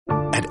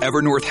At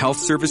Evernorth Health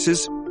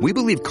Services, we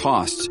believe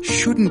costs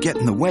shouldn't get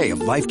in the way of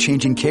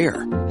life-changing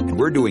care, and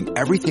we're doing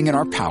everything in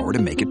our power to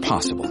make it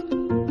possible.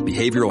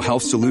 Behavioral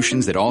health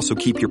solutions that also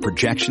keep your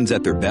projections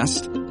at their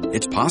best?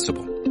 It's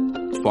possible.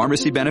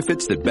 Pharmacy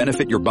benefits that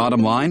benefit your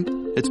bottom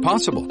line? It's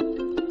possible.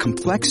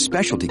 Complex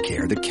specialty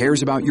care that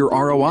cares about your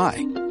ROI?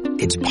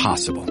 It's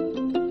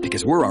possible.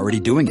 Because we're already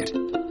doing it.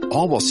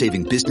 All while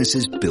saving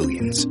businesses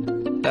billions.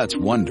 That's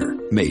Wonder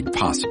made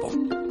possible.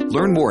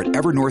 Learn more at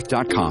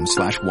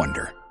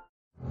evernorth.com/wonder.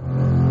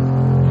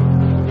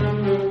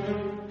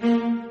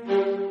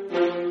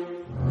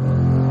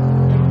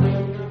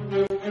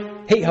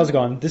 Hey, how's it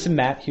going? This is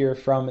Matt here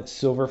from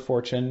Silver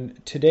Fortune.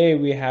 Today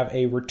we have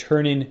a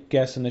returning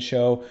guest on the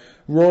show,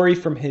 Rory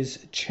from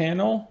his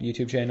channel,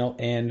 YouTube channel,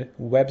 and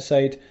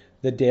website,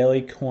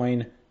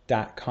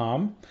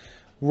 thedailycoin.com.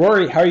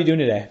 Rory, how are you doing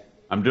today?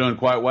 I'm doing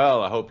quite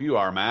well. I hope you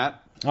are,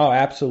 Matt. Oh,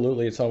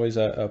 absolutely. It's always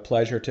a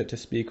pleasure to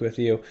speak with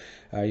you.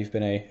 You've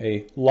been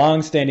a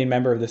long-standing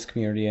member of this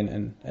community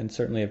and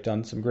certainly have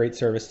done some great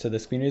service to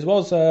this community, as well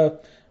as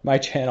my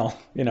channel.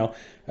 You know,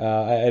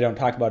 I don't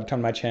talk about a ton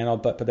on my channel,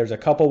 but there's a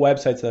couple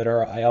websites that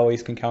I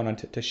always can count on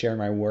to share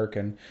my work,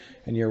 and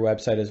your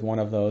website is one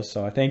of those.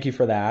 So I thank you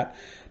for that.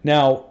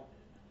 Now,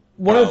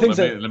 one of the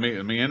things let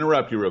me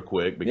interrupt you real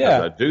quick,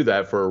 because I do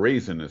that for a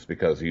reason. It's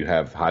because you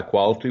have high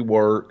quality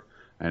work,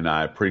 and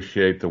I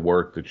appreciate the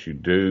work that you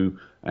do,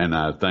 and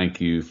I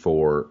thank you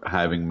for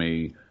having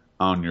me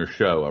on your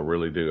show. I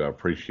really do. I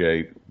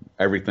appreciate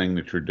everything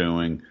that you're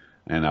doing,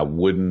 and I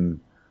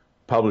wouldn't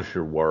publish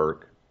your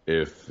work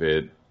if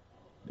it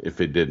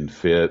didn't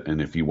fit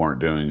and if you weren't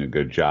doing a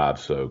good job.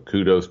 So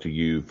kudos to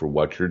you for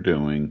what you're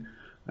doing.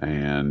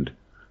 And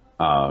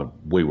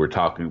we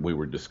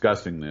were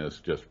discussing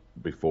this just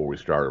before we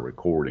started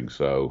recording.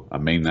 So I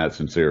mean that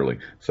sincerely.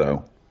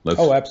 So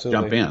let's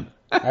jump in.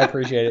 I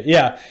appreciate it.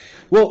 Yeah.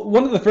 Well,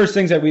 one of the first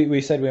things that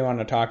we said we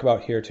wanted to talk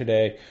about here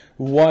today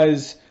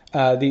was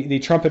the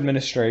Trump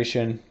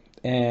administration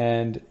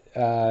and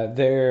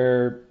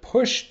their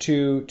push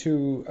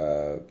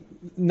to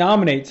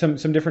nominate some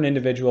different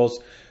individuals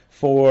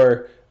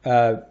for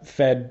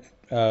Fed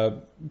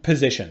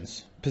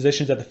positions at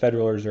the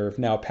Federal Reserve.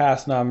 Now,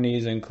 past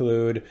nominees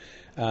include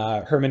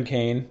Herman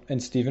Cain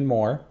and Stephen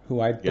Moore,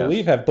 who I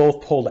believe have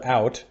both pulled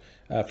out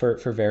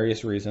for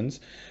various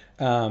reasons.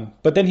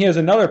 But then he has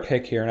another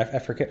pick here, and I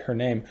forget her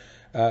name,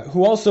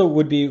 who also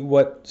would be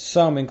what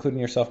some,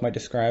 including yourself, might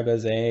describe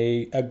as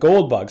a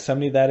gold bug,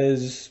 somebody that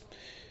is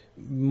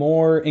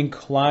more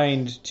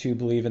inclined to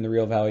believe in the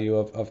real value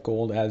of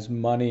gold as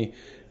money.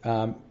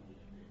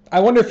 I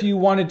wonder if you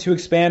wanted to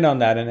expand on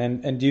that,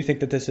 and do you think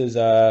that this is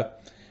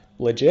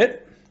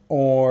legit,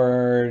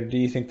 or do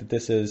you think that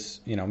this is,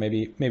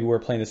 maybe we're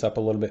playing this up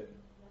a little bit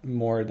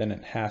more than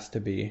it has to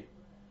be?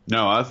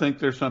 No, I think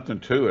there's something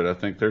to it. I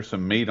think there's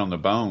some meat on the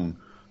bone.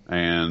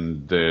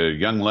 And the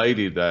young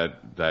lady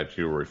that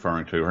you were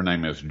referring to, her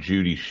name is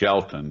Judy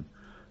Shelton,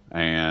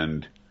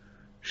 and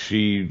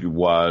she's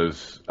one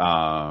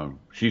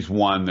she's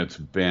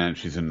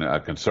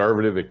a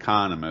conservative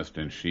economist,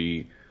 and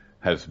she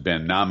has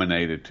been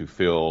nominated to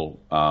fill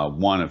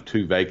one of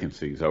two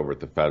vacancies over at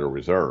the Federal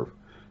Reserve.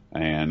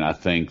 And I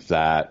think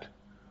that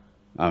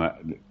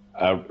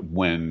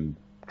when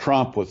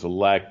Trump was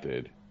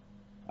elected,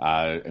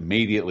 I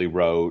immediately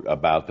wrote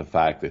about the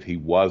fact that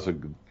he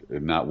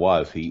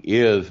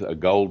is a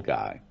gold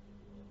guy.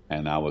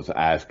 And I was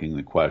asking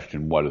the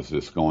question, what is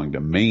this going to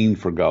mean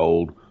for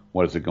gold?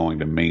 What is it going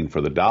to mean for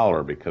the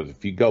dollar? Because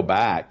if you go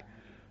back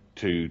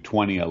to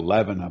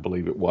 2011, I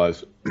believe it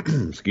was,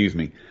 excuse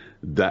me,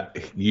 that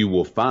you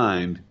will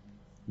find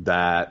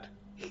that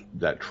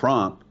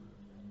Trump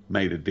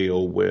made a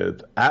deal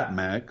with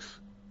APMEX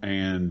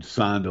and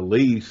signed a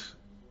lease,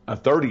 a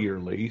 30-year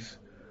lease,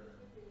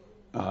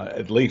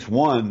 at least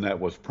one that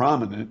was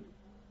prominent,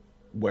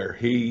 where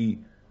he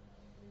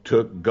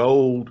took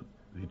gold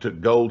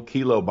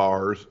kilo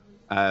bars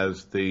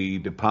as the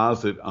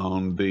deposit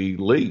on the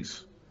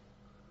lease.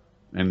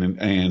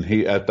 And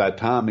he, at that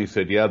time, he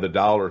said, yeah, the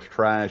dollar's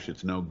trash.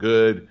 It's no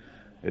good.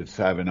 It's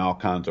having all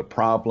kinds of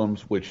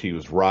problems, which he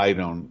was right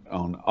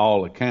on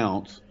all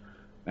accounts.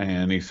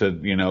 And he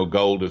said,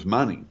 gold is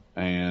money.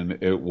 And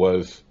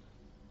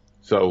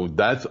so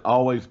that's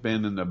always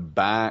been in the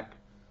back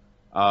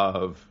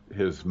of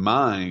his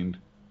mind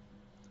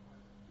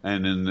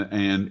and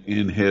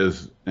in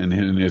his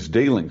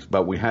dealings.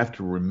 But we have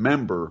to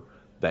remember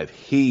that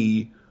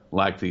he,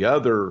 like the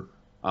other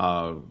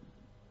 1%,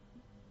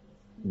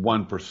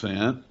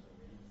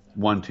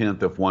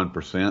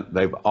 0.1%,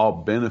 they've all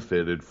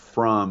benefited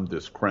from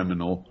this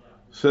criminal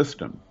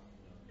system.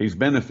 He's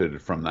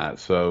benefited from that.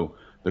 So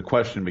the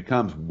question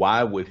becomes,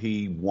 why would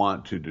he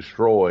want to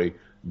destroy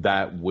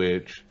that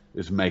which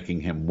is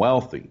making him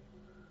wealthy?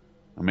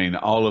 I mean,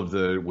 with all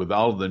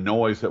of the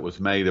noise that was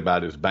made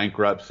about his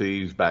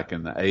bankruptcies back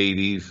in the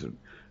 80s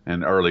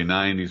and early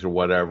 90s or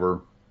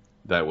whatever,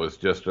 that was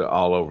just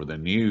all over the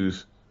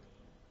news.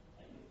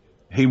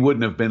 He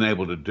wouldn't have been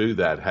able to do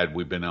that had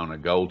we been on a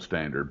gold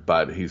standard.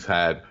 But he's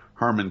had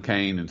Herman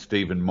Cain and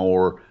Stephen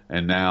Moore,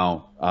 and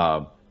now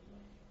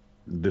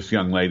this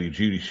young lady,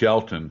 Judy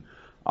Shelton,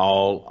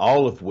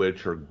 all of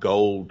which are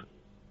gold.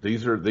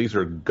 These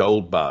are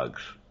gold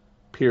bugs,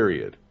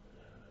 period.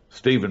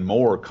 Stephen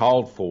Moore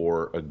called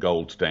for a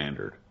gold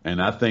standard,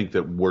 and I think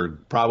that we're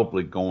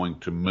probably going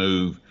to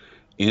move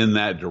in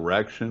that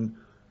direction.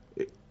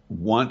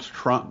 Once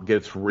Trump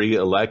gets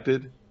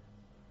reelected,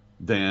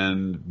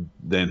 then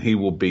he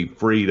will be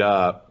freed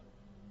up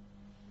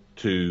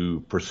to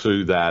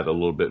pursue that a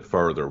little bit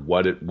further.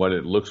 What it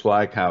looks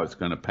like, how it's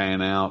going to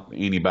pan out,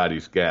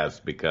 anybody's guess,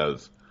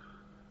 because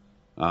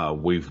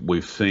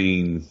we've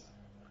seen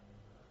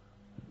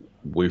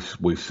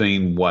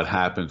what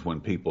happens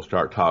when people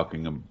start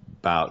talking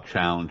about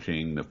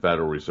challenging the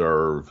Federal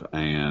Reserve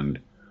and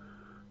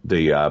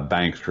the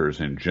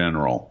banksters in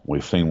general.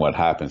 We've seen what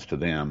happens to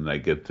them. They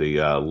get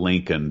the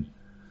Lincoln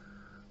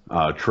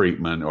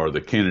treatment or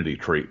the Kennedy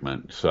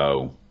treatment.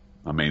 So,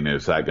 I mean,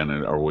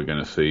 are we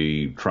going to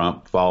see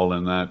Trump fall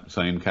in that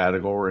same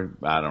category?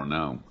 I don't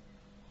know.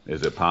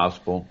 Is it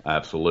possible?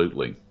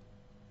 Absolutely.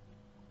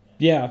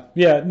 Yeah.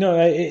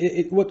 No,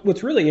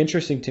 what's really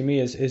interesting to me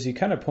is you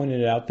kind of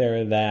pointed it out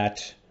there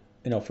that,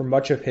 for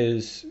much of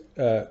his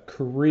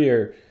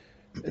career,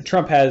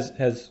 Trump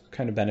has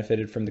kind of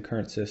benefited from the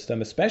current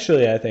system,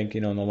 especially, I think,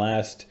 in the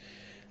last,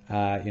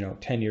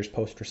 10 years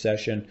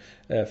post-recession,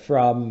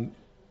 from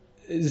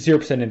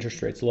 0%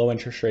 interest rates, low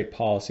interest rate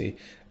policy.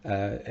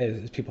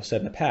 As people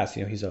said in the past,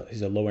 he's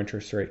a low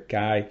interest rate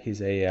guy.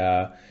 He's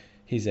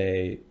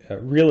a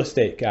real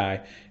estate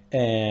guy.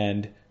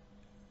 And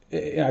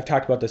I've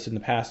talked about this in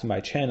the past in my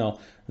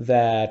channel,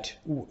 that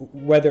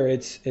whether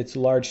it's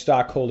large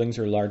stock holdings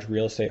or large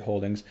real estate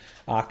holdings,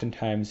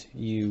 oftentimes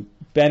you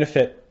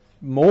benefit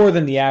more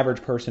than the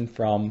average person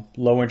from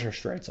low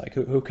interest rates. Like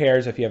who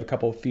cares if you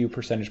have a few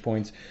percentage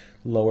points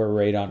lower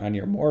rate on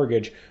your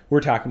mortgage?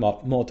 We're talking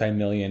about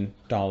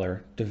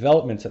multi-million-dollar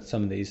developments that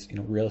some of these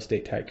real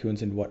estate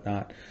tycoons and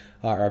whatnot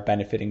are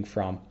benefiting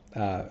from.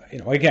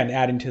 Again,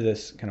 adding to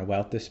this kind of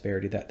wealth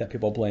disparity that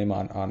people blame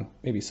on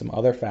maybe some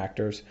other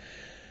factors.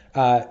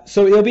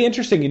 So it'll be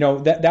interesting.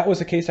 That was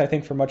the case, I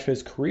think, for much of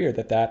his career,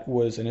 that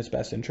was in his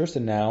best interest.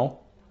 And now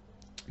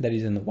that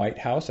he's in the White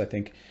House, I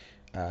think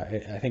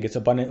it's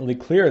abundantly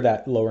clear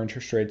that lower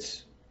interest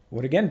rates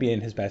would again be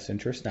in his best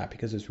interest, not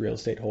because of his real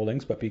estate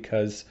holdings, but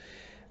because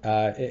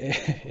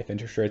if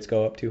interest rates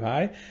go up too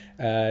high,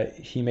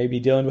 he may be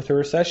dealing with a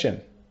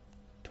recession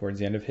towards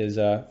the end of his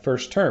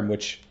first term,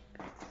 which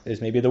is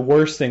maybe the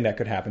worst thing that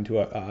could happen to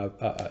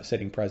a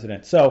sitting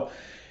president. So,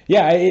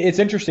 yeah, it's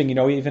interesting.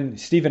 Even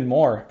Stephen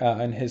Moore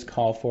in his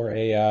call for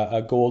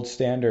a gold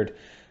standard,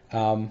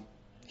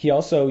 he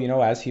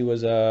also, as he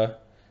was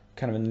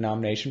kind of in the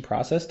nomination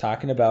process,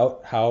 talking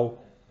about how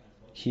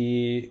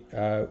he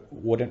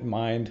wouldn't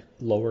mind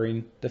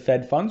lowering the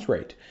Fed funds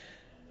rate.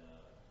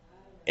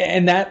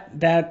 And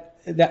that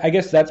I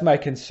guess that's my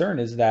concern,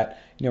 is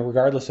that,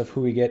 regardless of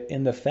who we get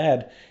in the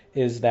Fed,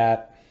 is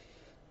that,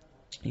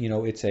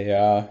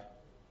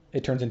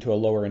 it turns into a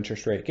lower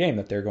interest rate game,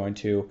 that they're going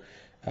to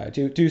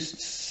do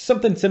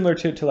something similar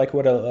to like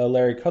what a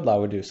Larry Kudlow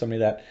would do,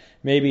 somebody that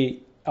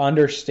maybe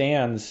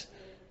understands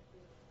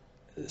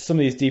some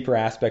of these deeper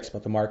aspects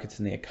about the markets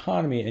and the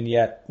economy, and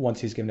yet once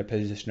he's given a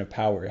position of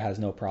power, has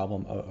no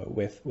problem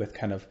with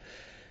kind of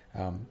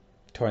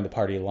towing the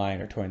party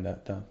line or towing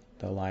the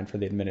line for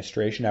the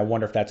administration. I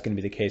wonder if that's going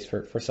to be the case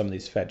for some of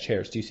these Fed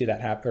chairs. Do you see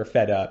that happen, or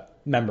Fed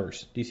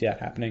members? Do you see that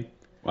happening?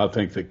 I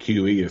think the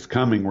QE is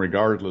coming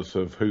regardless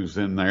of who's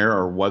in there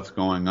or what's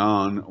going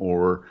on,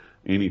 or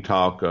any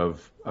talk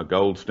of a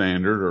gold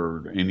standard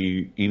or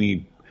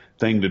anything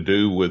to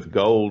do with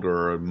gold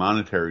or a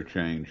monetary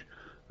change.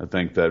 I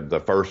think that the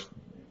first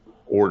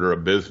order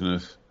of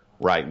business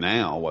right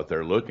now, what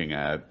they're looking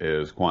at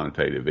is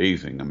quantitative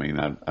easing. I mean,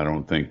 I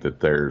don't think that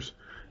there's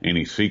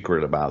any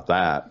secret about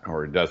that,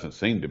 or it doesn't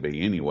seem to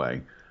be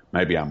anyway.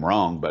 Maybe I'm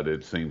wrong, but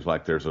it seems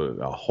like there's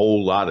a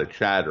whole lot of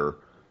chatter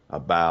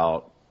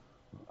about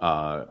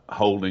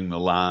holding the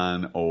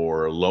line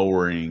or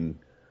lowering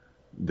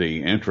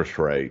the interest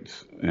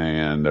rates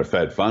and the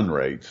Fed fund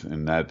rates,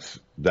 and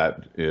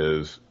that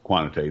is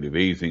quantitative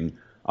easing,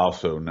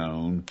 also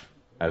known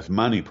as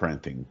money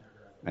printing.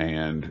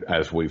 And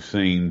as we've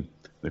seen,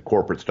 the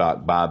corporate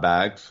stock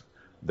buybacks,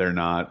 they're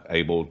not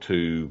able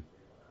to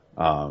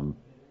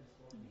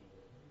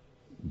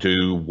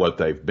do what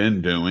they've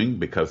been doing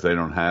because they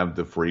don't have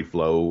the free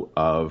flow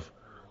of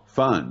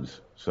funds.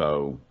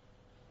 So,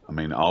 I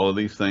mean, all of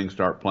these things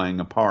start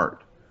playing a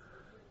part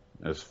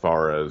as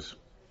far as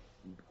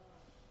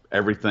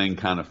everything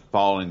kind of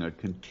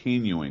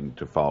continuing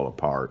to fall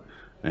apart.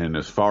 And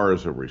as far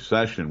as a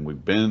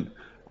recession,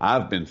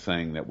 I've been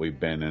saying that we've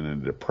been in a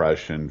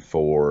depression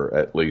for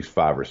at least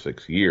 5 or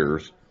 6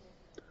 years.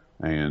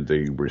 And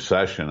the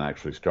recession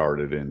actually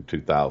started in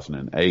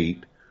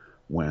 2008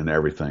 when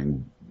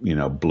everything,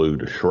 blew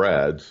to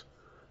shreds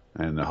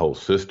and the whole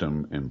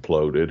system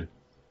imploded.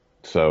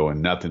 So,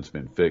 and nothing's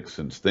been fixed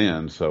since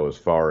then. So as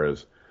far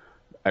as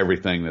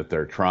everything that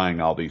they're trying,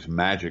 all these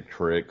magic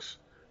tricks,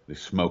 these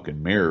smoke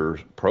and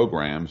mirrors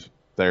programs,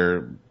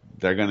 they're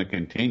going to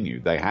continue.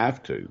 They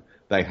have to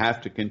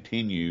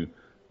continue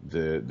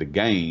the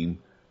game.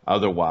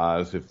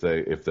 Otherwise, if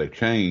they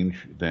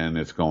change, then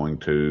it's going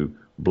to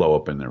blow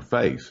up in their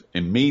face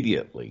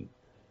immediately.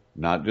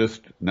 Not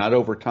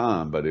over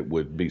time, but it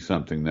would be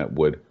something that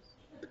would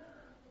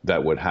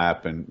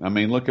happen. I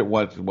mean, look at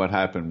what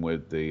happened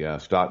with the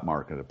stock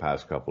market the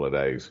past couple of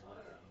days.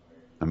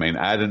 I mean,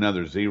 add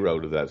another zero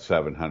to that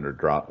 700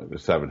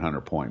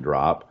 point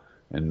drop,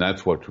 and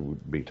that's what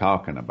we'd be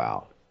talking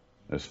about.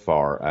 As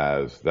far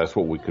as that's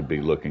what we could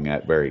be looking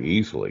at very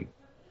easily.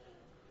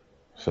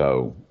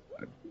 So,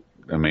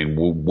 I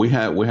mean, we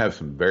have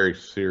some very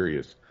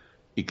serious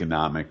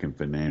economic and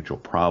financial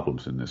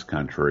problems in this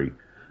country,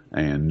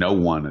 and no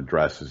one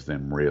addresses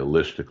them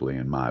realistically,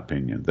 in my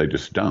opinion. They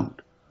just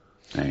don't,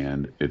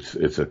 and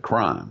it's a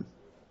crime.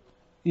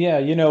 Yeah,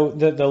 you know,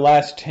 the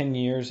last 10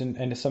 years and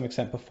to some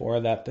extent before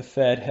that, the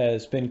Fed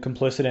has been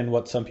complicit in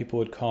what some people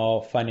would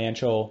call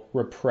financial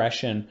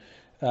repression,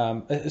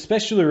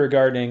 especially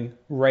regarding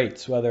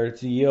rates, whether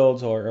it's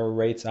yields or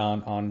rates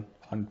on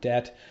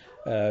debt,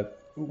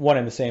 one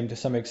and the same to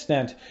some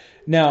extent.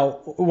 Now,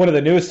 one of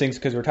the newest things,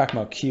 because we're talking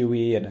about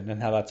QE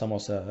and how that's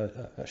almost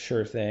a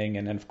sure thing,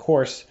 and then of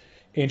course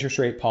interest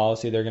rate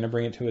policy, they're going to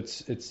bring it to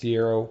its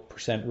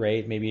 0%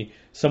 rate, maybe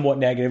somewhat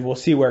negative. We'll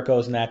see where it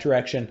goes in that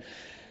direction.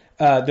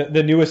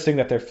 The newest thing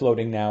that they're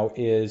floating now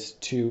is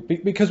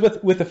because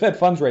with the Fed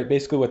funds rate,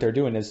 basically what they're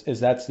doing is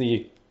that's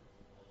the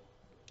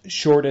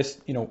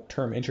shortest,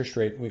 term interest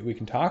rate we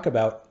can talk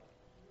about,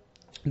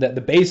 that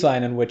the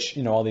baseline in which,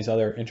 all these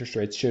other interest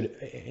rates should,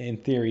 in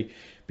theory,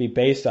 be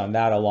based on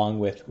that, along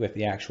with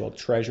the actual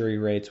treasury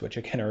rates, which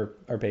again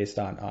are based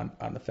on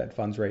the Fed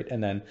funds rate,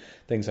 and then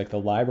things like the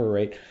LIBOR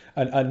rate.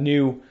 A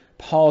new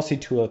policy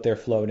tool that they're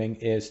floating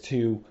is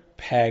to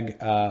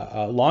peg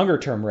longer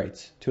term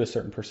rates to a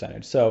certain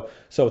percentage. So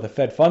with the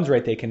Fed funds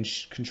rate, they can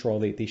control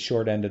the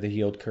short end of the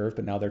yield curve,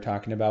 but now they're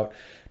talking about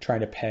trying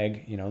to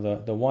peg,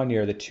 the 1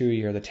 year, the 2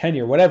 year, the 10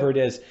 year, whatever it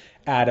is,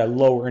 at a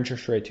lower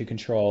interest rate to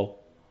control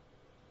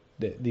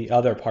the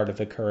other part of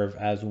the curve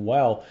as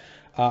well.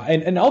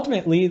 And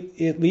ultimately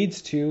it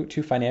leads to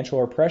financial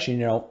repression.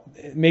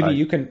 Maybe Right.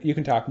 you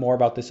can talk more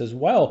about this as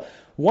well.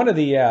 One of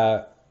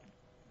the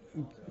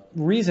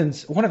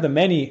one of the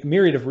many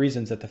myriad of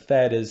reasons that the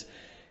Fed is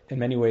in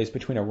many ways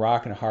between a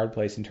rock and a hard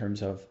place in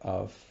terms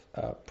of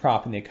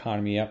propping the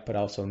economy up, but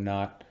also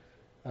not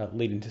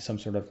leading to some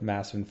sort of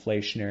massive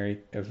inflationary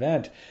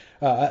event.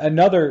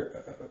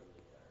 Another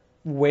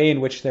way in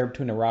which they're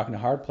between a rock and a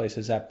hard place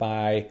is that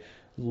by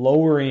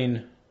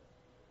lowering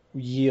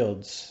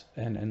yields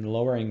and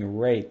lowering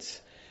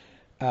rates,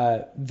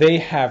 they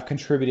have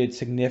contributed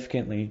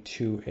significantly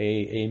to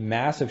a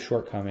massive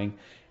shortcoming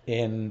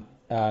in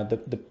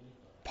the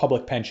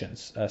public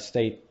pensions,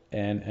 state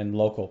and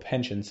local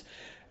pensions.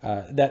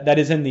 That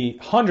is in the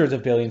hundreds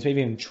of billions,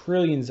 maybe even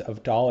trillions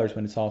of dollars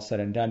when it's all said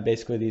and done.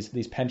 Basically,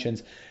 these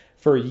pensions,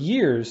 for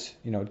years,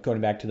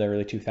 going back to the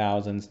early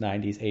 2000s,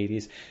 90s,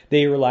 80s,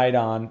 they relied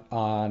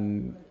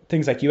on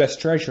things like U.S.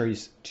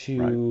 Treasuries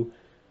to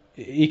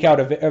eke out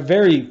a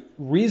very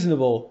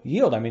reasonable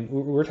yield. I mean,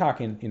 we're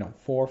talking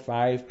 4 or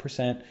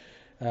 5%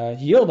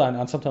 yield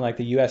on something like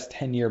the U.S.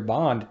 10-year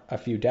bond a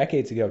few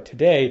decades ago.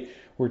 Today,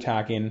 we're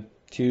talking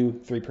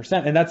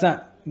 2-3%, and that's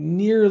not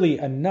nearly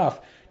enough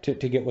to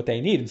get what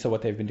they need. And so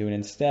what they've been doing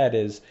instead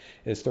is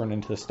thrown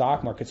into the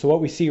stock market. So what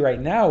we see right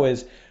now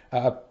is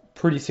a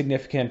pretty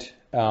significant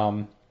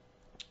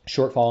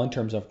shortfall in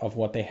terms of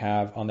what they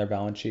have on their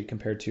balance sheet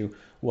compared to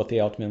what they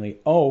ultimately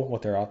owe,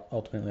 what they're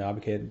ultimately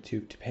obligated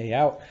to pay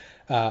out.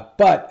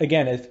 But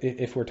again,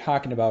 if we're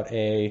talking about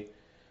a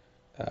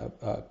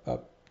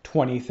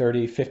 20,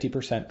 30,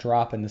 50%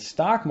 drop in the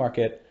stock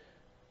market,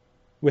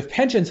 with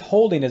pensions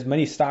holding as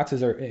many stocks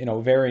as are,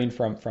 varying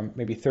from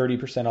maybe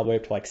 30% all the way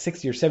up to like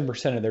 60 or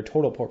 7% of their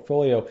total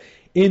portfolio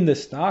in the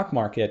stock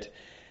market,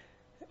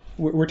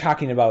 we're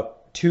talking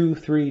about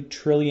 $2-3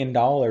 trillion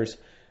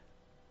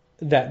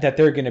that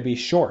they're going to be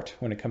short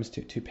when it comes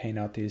to paying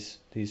out these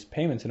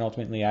payments. And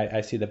ultimately,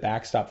 I see the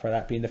backstop for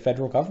that being the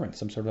federal government,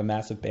 some sort of a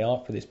massive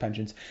bailout for these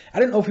pensions. I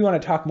don't know if you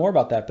want to talk more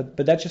about that,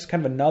 but that's just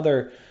kind of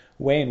another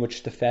way in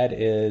which the Fed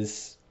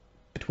is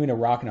between a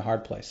rock and a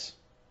hard place.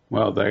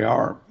 Well, they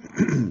are.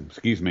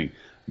 Excuse me.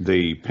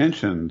 The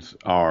pensions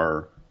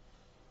are,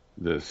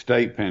 the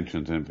state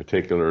pensions in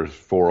particular,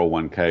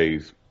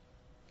 401ks,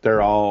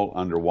 they're all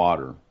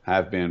underwater,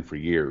 have been for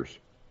years.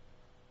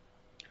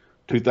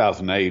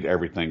 2008,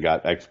 everything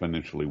got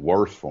exponentially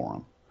worse for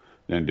them.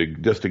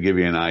 And just to give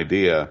you an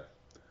idea,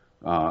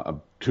 2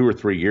 or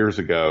 3 years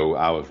ago,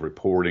 I was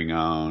reporting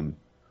on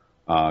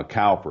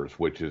CalPERS,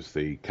 which is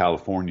the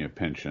California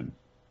pension.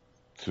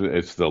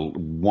 It's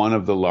one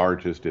of the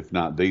largest, if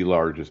not the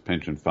largest,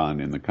 pension fund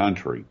in the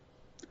country.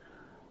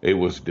 It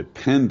was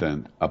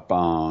dependent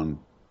upon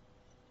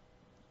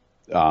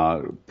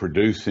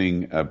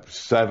producing a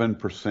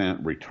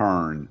 7%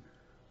 return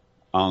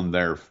on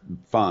their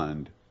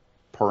fund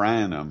per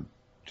annum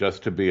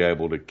just to be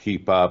able to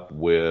keep up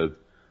with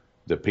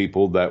the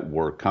people that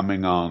were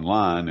coming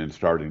online and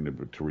starting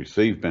to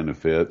receive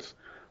benefits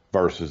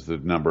versus the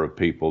number of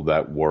people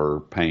that were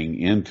paying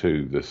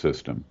into the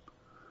system.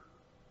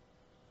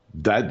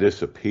 that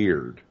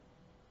disappeared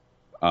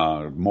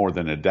more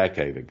than a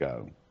decade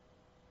ago,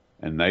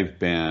 and they've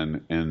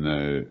been in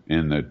the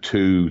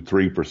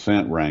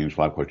 2-3% range,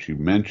 like what you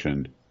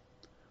mentioned,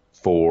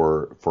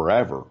 for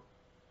forever.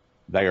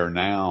 They are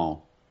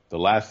now,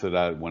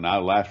 when I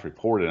last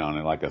reported on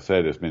it, like I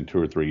said, it's been 2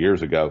 or 3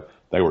 years ago,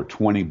 they were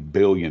 $20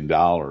 billion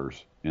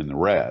in the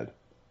red.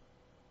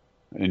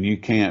 And you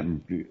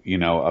can't,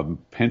 a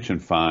pension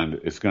fund,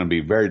 it's going to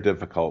be very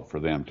difficult for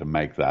them to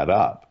make that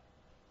up.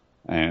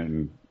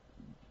 And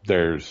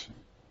it's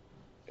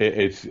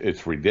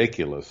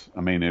ridiculous.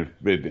 I mean,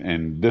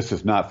 and this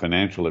is not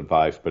financial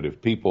advice, but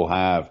if people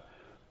have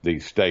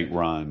these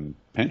state-run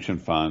pension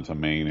funds, I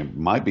mean, it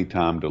might be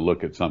time to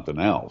look at something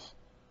else,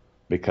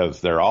 because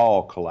they're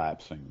all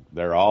collapsing.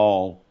 They're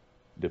all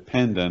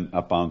dependent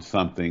upon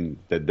something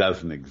that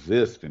doesn't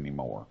exist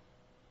anymore.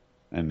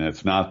 And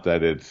it's not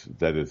that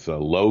it's a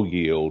low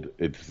yield,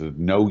 it's a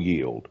no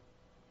yield.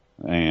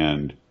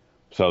 And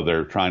so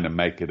they're trying to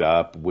make it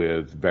up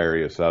with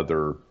various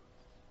other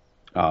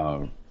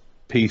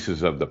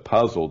pieces of the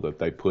puzzle that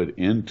they put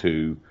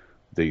into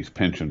these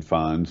pension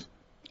funds,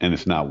 and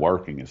it's not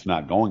working. It's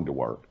not going to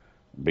work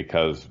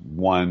because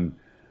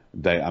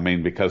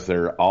because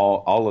they're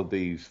all of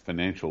these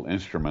financial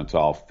instruments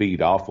all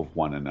feed off of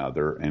one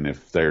another, and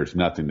if there's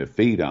nothing to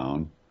feed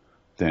on,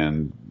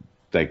 then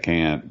they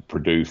can't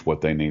produce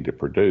what they need to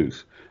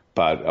produce.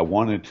 But I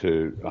wanted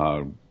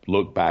to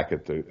look back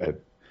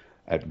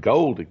at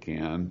gold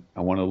again.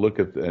 I want to look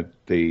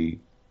at the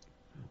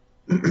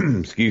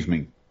excuse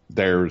me.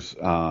 There's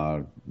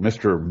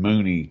Mr.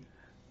 Mooney,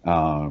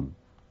 who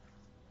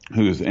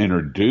has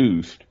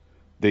introduced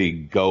the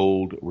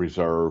Gold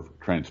Reserve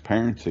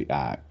Transparency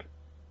Act,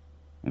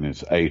 and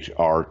it's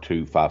H.R.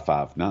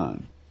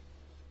 2559.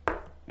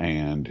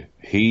 And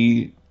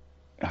he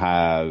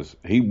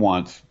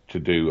wants to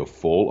do a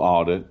full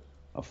audit,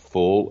 a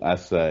full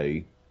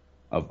assay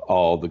of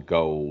all the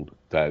gold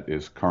that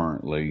is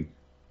currently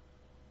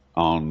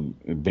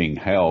being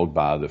held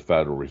by the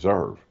Federal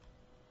Reserve.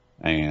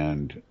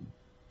 And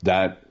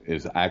that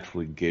is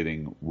actually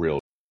getting real.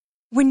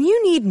 When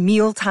you need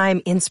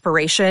mealtime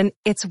inspiration,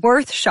 it's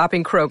worth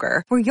shopping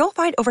Kroger, where you'll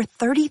find over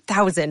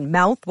 30,000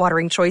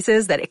 mouth-watering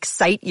choices that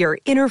excite your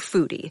inner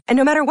foodie. And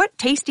no matter what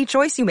tasty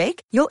choice you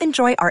make, you'll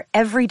enjoy our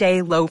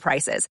everyday low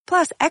prices,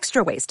 plus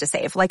extra ways to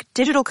save, like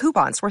digital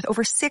coupons worth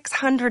over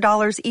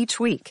 $600 each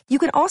week. You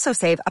can also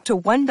save up to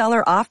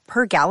 $1 off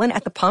per gallon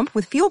at the pump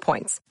with fuel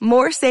points.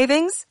 More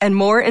savings and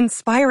more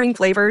inspiring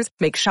flavors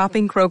make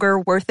shopping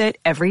Kroger worth it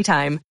every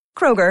time.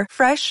 Kroger,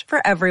 fresh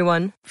for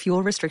everyone.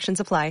 Fuel restrictions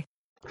apply.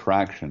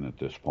 Traction at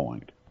this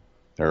point.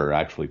 There are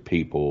actually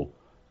people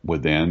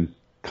within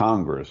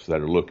Congress that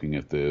are looking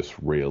at this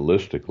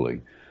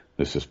realistically.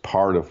 This is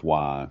part of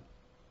why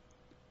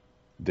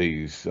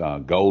these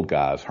gold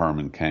guys,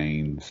 Herman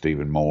Cain,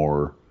 Stephen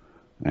Moore,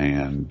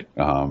 and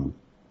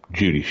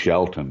Judy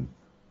Shelton,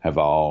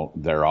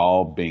 they're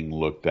all being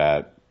looked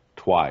at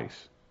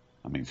twice.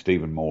 I mean,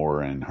 Stephen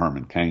Moore and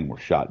Herman Cain were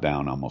shot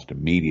down almost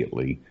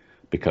immediately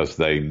because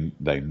they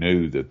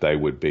knew that they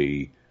would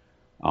be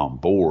on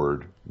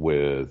board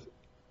with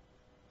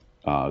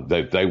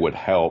they would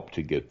help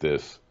to get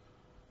this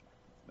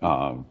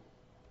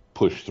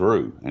pushed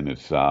through. And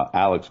it's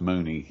Alex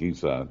Mooney.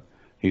 He's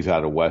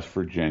out of West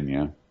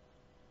Virginia,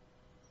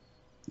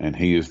 and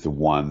he is the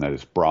one that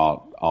has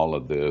brought all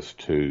of this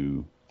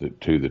to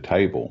the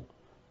table.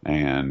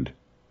 And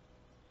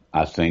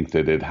I think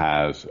that it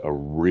has a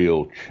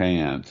real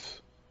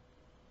chance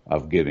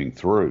of getting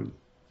through.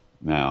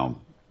 Now,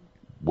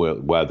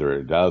 whether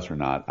it does or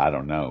not, I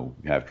don't know.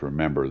 You have to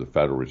remember the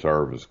Federal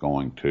Reserve is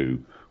going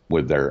to,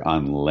 with their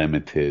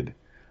unlimited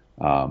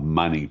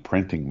money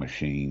printing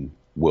machine,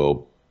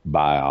 will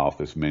buy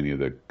off as many of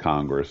the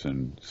Congress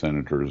and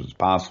senators as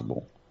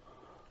possible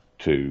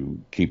to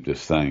keep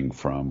this thing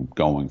from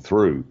going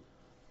through.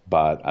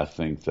 But I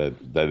think that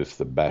it's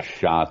the best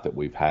shot that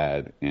we've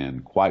had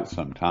in quite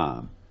some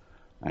time.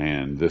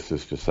 And this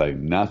is to say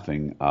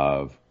nothing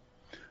of,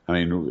 I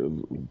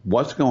mean,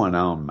 what's going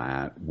on,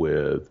 Matt,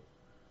 with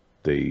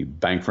the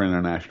Bank for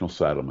International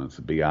Settlements,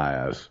 the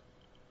BIS,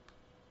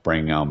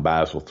 bringing on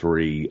Basel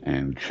III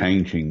and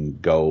changing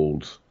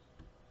gold's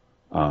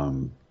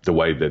the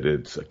way that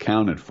it's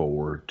accounted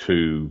for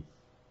to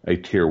a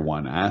tier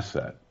 1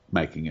 asset,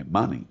 making it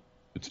money.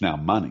 It's now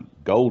money.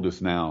 Gold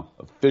is now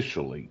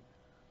officially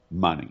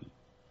money.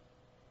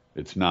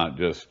 It's not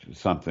just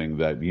something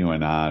that you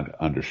and I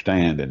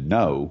understand and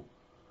know,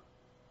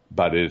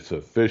 but it's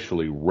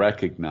officially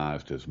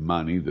recognized as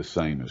money, the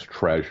same as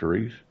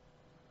treasuries,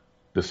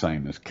 the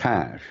same as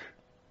cash,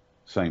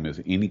 same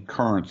as any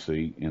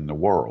currency in the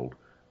world.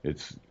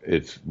 It's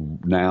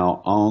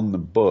now on the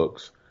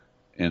books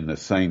in the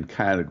same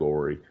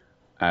category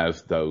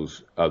as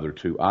those other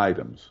two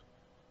items.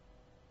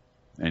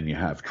 And you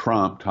have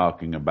Trump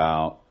talking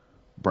about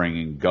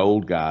bringing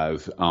gold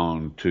guys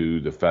on to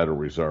the Federal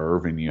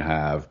Reserve, and you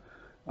have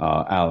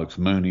Alex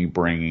Mooney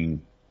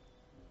bringing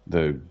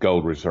the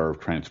Gold Reserve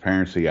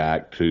Transparency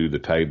Act to the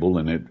table,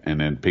 and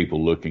then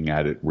people looking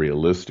at it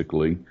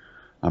realistically.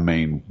 I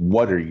mean,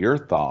 what are your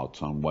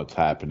thoughts on what's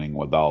happening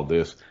with all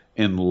this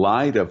in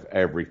light of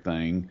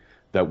everything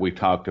that we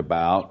talked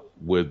about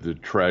with the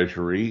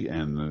Treasury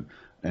and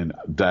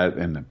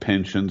the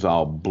pensions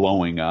all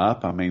blowing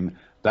up? I mean,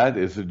 that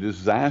is a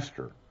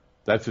disaster.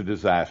 That's a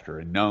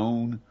disaster.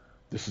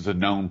 This is a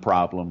known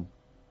problem,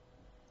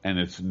 and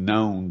it's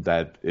known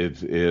that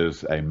it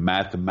is a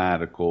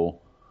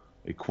mathematical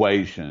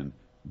equation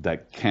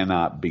that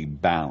cannot be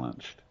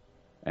balanced.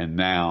 And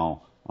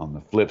now, on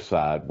the flip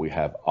side, we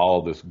have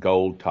all this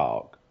gold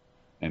talk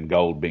and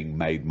gold being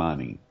made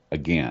money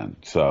again.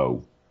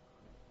 So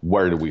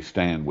where do we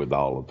stand with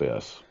all of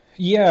this?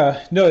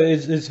 Yeah, no,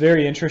 it's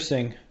very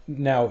interesting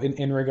now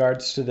in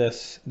regards to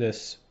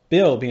this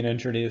bill being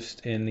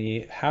introduced in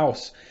the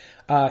House.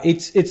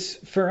 It's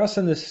for us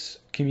in this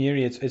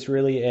community, it's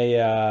really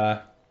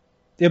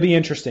it'll be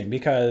interesting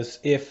because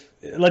if,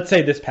 let's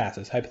say this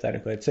passes,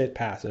 hypothetically, let's say it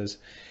passes,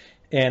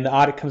 and the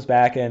audit comes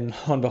back, and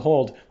lo and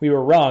behold, we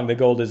were wrong. The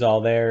gold is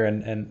all there,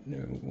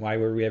 and why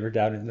were we ever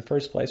doubted in the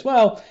first place?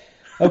 Well,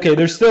 okay,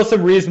 there's still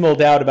some reasonable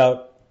doubt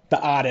about the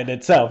audit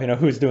itself.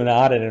 Who's doing the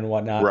audit and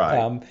whatnot.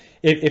 Right.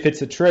 If it's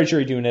the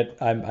Treasury doing it,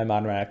 I'm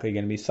automatically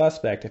going to be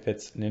suspect. If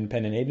it's an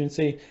independent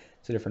agency,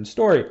 it's a different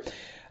story.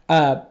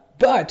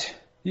 But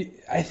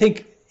I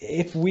think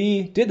if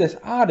we did this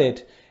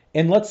audit,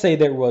 and let's say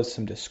there was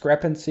some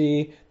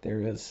discrepancy, there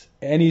was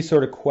any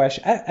sort of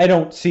question, I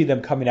don't see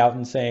them coming out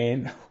and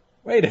saying,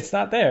 wait, it's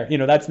not there.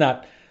 That's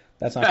not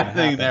going to happen.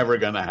 That ain't never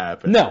going to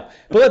happen. No,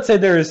 but let's say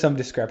there is some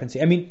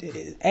discrepancy. I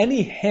mean,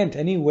 any hint,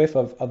 any whiff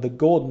of the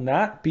gold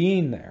not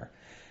being there,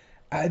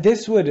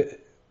 this would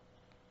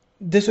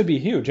be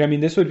huge. I mean,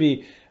 this would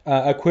be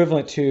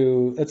equivalent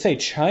to, let's say,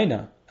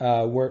 China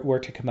were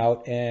to come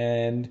out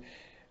and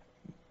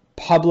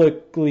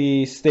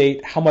publicly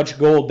state how much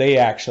gold they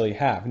actually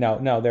have.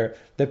 Now, the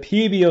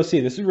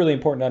PBOC, this is really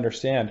important to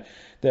understand.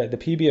 The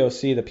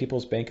PBOC, the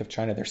People's Bank of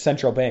China, their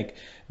central bank,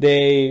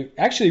 they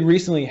actually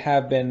recently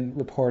have been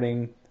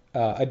reporting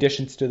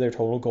additions to their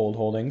total gold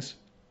holdings.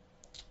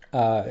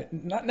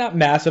 Not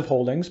massive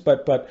holdings,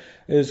 but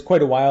it was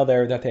quite a while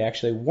there that they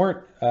actually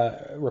weren't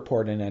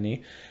reporting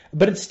any.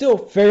 But it's still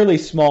fairly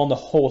small in the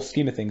whole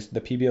scheme of things,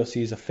 the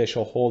PBOC's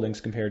official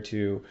holdings compared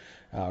to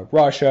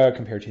Russia,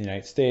 compared to the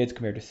United States,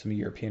 compared to some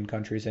European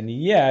countries. And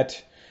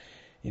yet,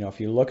 if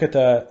you look at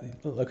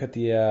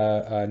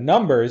the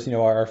numbers,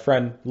 our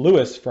friend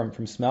Lewis from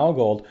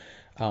Smelgold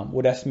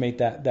would estimate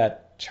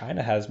that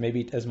China has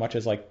maybe as much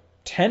as like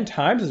 10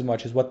 times as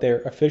much as what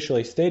they're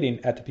officially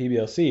stating at the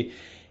PBOC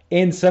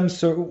in some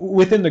sort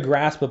within the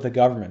grasp of the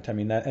government. I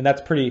mean,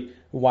 that's pretty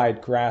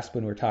wide grasp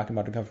when we're talking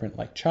about a government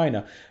like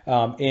China,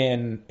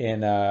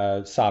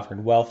 in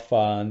sovereign wealth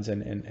funds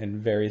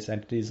and various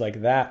entities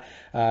like that,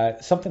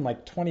 something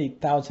like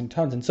 20,000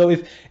 tons. And so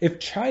if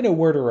China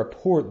were to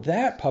report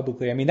that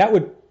publicly, I mean, that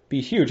would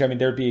be huge. I mean,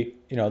 there'd be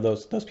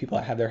those people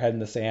that have their head in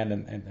the sand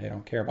and they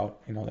don't care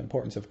about the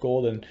importance of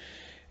gold and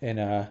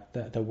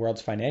the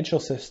world's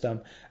financial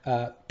system,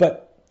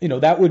 but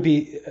that would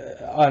be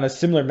on a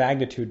similar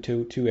magnitude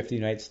to if the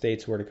United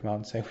States were to come out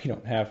and say we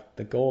don't have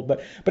the gold.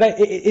 But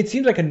it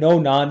seems like a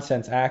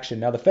no-nonsense action.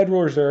 Now, the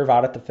Federal Reserve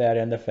audit the Fed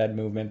and the Fed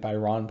movement by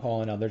Ron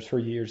Paul and others for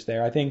years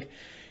there. I think,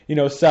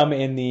 some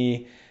in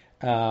the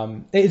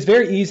it's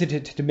very easy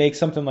to make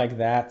something like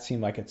that seem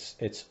like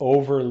it's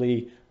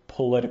overly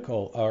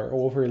political or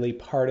overly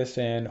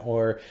partisan,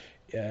 or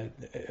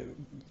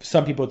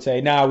some people would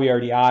say, we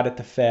already audit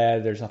the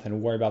Fed. There's nothing to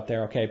worry about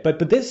there. Okay, but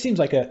this seems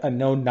like a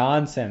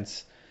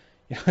no-nonsense.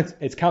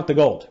 It's count the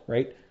gold,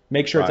 right?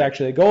 Make sure it's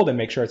actually gold and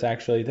make sure it's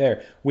actually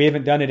there. We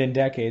haven't done it in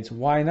decades.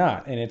 Why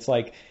not? And it's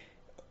like,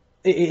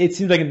 it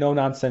seems like a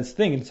no-nonsense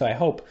thing. And so I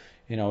hope,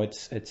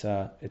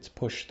 it's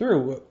pushed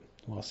through.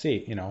 We'll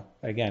see.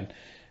 Again,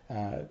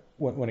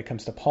 when it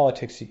comes to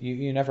politics,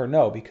 you never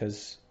know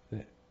because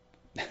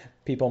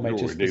people might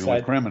just dealing decide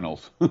with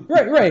criminals.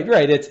 right.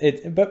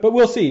 But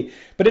we'll see.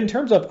 But in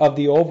terms of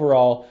the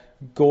overall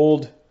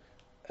gold,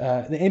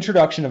 the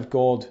introduction of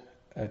gold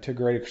to a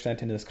great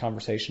extent into this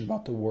conversation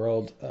about the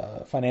world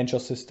financial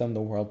system,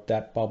 the world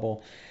debt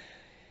bubble.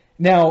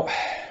 Now,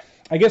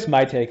 I guess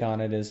my take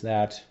on it is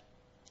that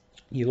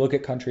you look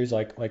at countries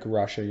like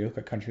Russia, you look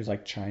at countries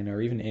like China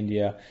or even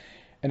India,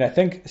 and I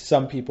think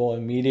some people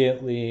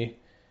immediately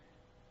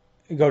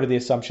go to the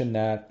assumption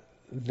that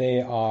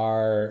they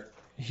are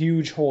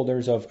huge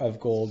holders of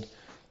gold.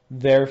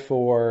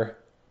 Therefore,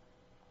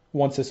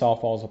 once this all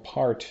falls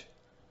apart,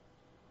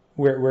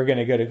 we're going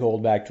to get a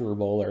gold-backed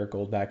ruble or a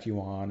gold-backed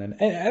yuan. And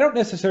I don't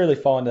necessarily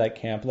fall into that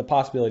camp. The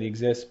possibility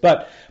exists.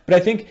 But I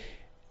think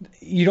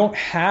you don't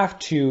have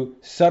to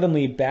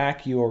suddenly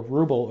back your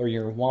ruble or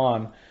your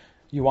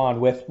yuan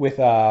with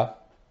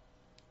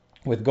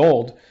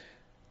gold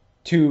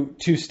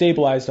to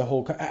stabilize the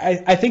whole.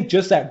 I think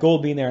just that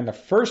gold being there in the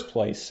first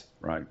place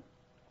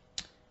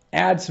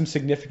adds some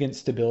significant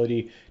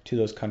stability to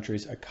those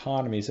countries'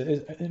 economies,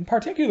 in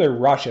particular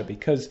Russia,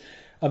 because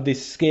of the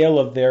scale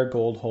of their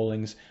gold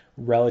holdings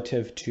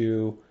relative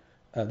to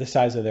the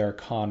size of their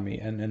economy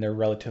and their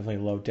relatively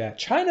low debt.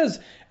 China's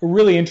a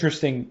really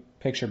interesting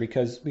picture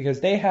because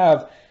they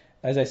have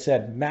as I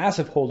said,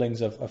 massive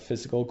holdings of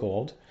physical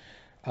gold.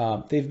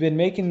 They've been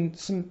making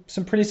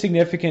some pretty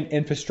significant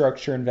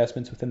infrastructure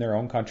investments within their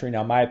own country.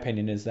 Now, my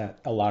opinion is that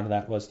a lot of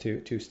that was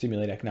to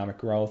stimulate economic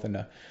growth and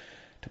to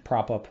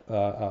prop up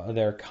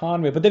their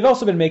economy. But they've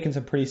also been making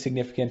some pretty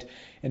significant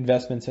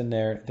investments in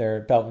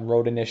their Belt and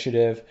Road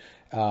Initiative,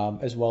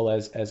 as well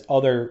as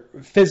other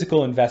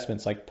physical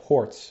investments like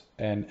ports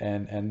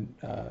and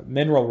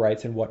mineral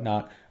rights and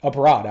whatnot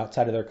abroad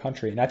outside of their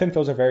country. And I think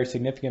those are very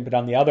significant. But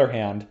on the other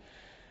hand,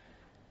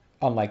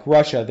 unlike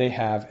Russia, they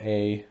have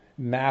a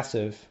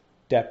massive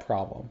debt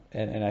problem,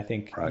 and I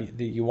think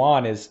the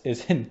yuan is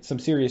in some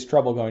serious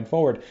trouble going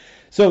forward.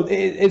 So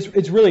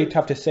it's really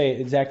tough to say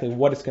exactly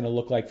what it's going to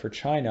look like for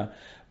China.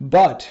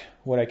 But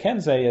what I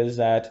can say is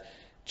that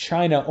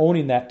China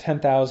owning that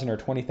 10,000 or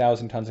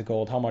 20,000 tons of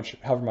gold,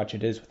 however much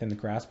it is within the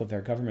grasp of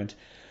their government,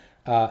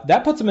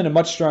 that puts them in a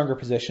much stronger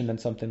position than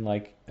something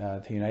like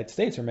the United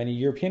States or many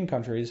European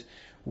countries,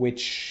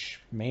 which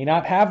may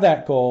not have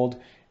that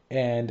gold.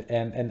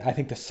 And I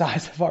think the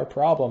size of our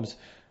problems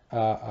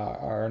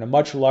are on a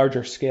much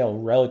larger scale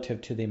relative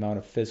to the amount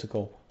of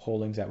physical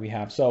holdings that we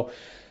have. So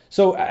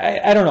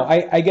I don't know.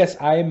 I guess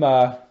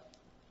I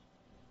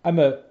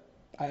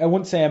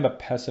wouldn't say I'm a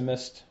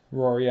pessimist,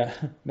 Rory.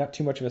 Not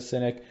too much of a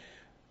cynic.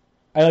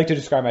 I like to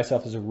describe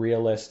myself as a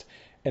realist,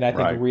 and I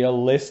think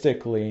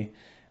realistically,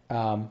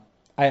 I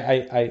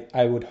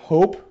would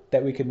hope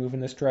that we could move in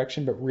this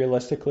direction, but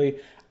realistically,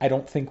 I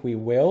don't think we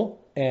will,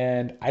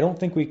 and I don't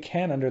think we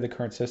can under the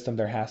current system.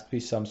 There has to be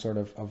some sort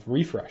of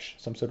refresh,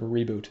 some sort of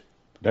reboot.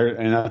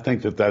 And I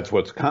think that's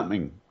what's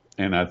coming.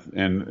 And I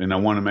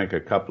want to make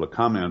a couple of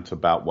comments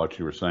about what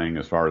you were saying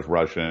as far as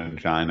Russia and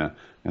China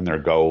and their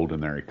gold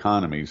and their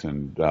economies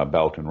and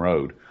Belt and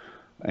Road.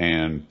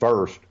 And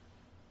first,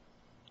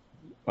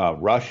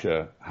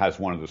 Russia has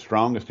one of the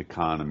strongest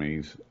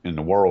economies in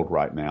the world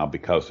right now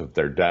because of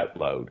their debt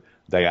load.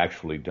 They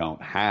actually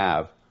don't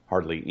have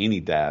hardly any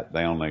debt.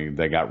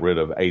 They got rid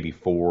of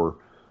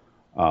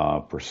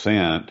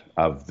 84%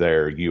 of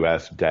their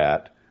U.S.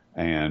 debt,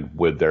 and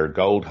with their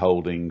gold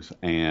holdings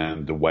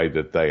and the way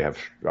that they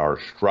are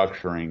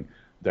structuring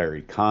their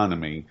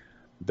economy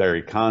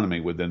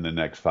within the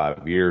next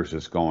 5 years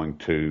is going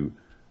to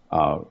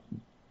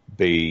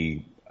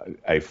be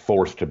a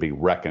force to be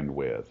reckoned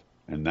with.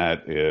 And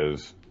that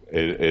is,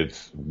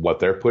 it's what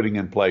they're putting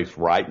in place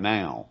right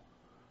now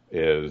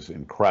is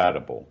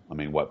incredible. I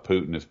mean, what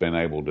Putin has been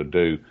able to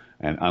do,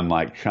 and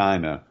unlike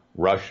China,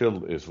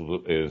 Russia is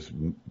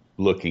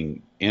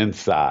looking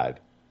inside.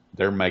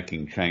 They're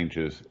making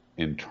changes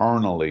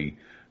internally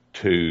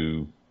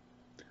to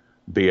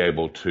be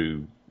able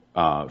to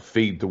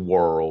feed the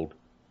world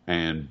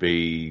and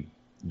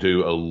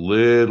do a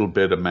little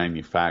bit of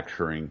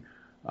manufacturing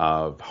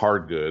of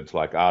hard goods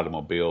like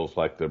automobiles,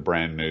 like the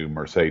brand new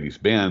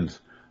Mercedes-Benz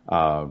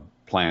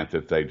plant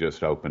that they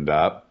just opened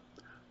up.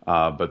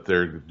 But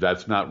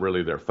that's not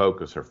really their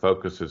focus. Their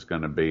focus is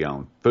going to be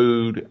on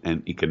food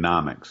and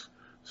economics.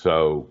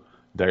 So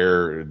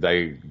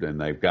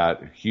they've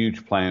got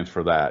huge plans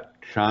for that.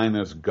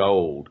 China's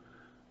gold,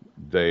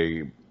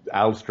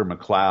 Alistair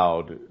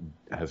McLeod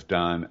has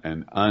done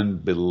an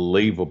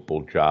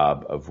unbelievable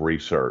job of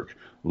research.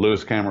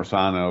 Louis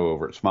Camersano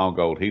over at Small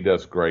Gold, he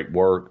does great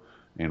work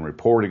in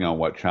reporting on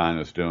what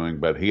China's doing,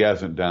 but he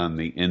hasn't done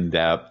the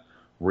in-depth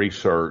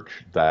research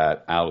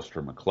that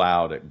Alistair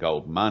McLeod at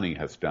Gold Money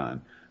has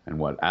done. And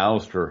what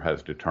Alistair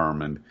has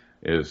determined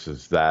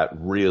is that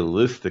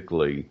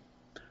realistically,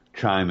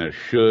 China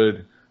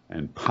should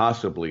and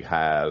possibly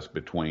has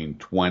between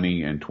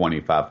 20 and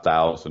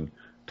 25,000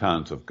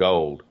 tons of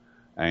gold.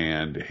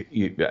 And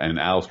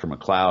Alistair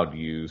McLeod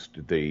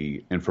used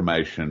the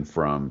information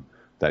from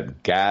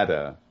that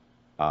GATA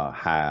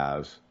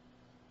has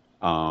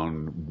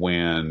on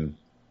when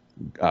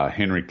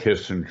Henry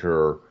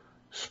Kissinger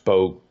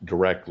spoke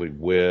directly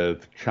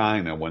with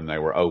China when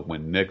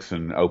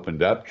Nixon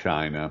opened up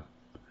China,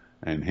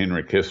 and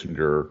Henry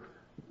Kissinger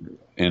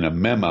in a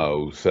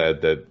memo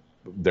said that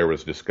there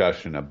was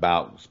discussion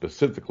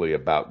specifically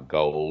about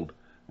gold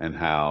and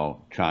how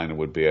China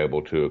would be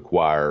able to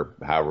acquire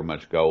however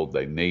much gold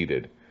they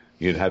needed.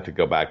 You'd have to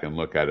go back and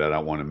look at it. I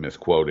don't want to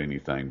misquote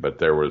anything, but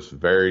there was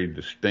very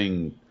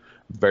distinct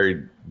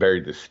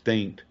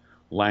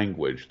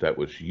language that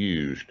was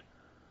used,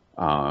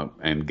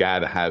 and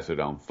GATA has it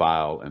on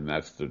file, and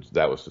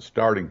that was the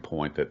starting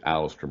point that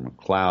Alistair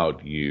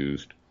McLeod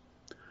used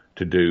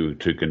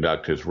to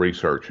conduct his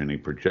research, and he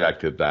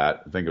projected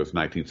that, I think it was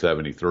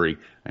 1973,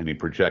 and he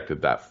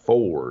projected that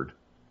forward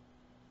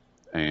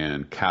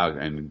and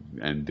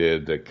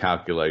did the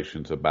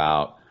calculations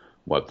about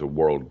what the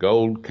World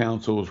Gold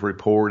Council was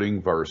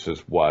reporting versus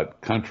what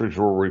countries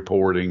were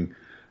reporting.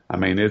 I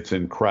mean, it's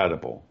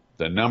incredible.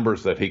 The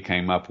numbers that he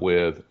came up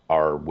with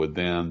are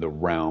within the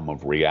realm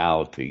of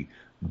reality,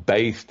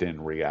 based in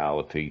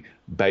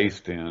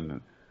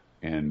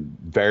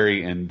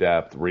very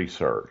in-depth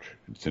research.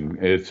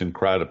 It's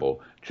incredible.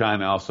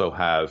 China also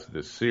has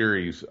this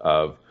series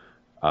of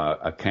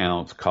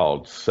accounts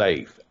called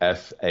SAFE,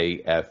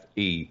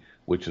 S-A-F-E,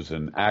 which is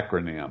an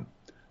acronym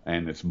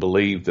and it's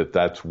believed that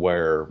that's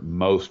where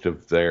most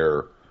of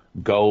their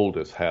gold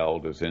is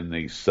held, is in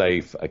these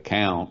safe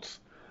accounts,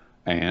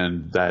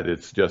 and that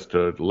it's just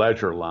a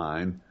ledger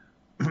line,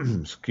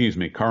 excuse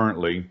me,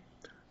 currently,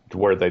 to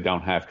where they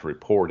don't have to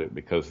report it,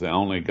 because the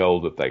only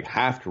gold that they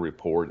have to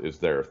report is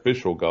their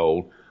official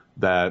gold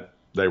that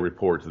they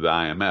report to the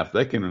IMF.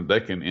 They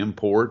can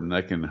import and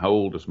they can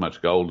hold as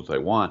much gold as they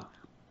want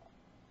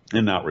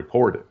and not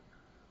report it.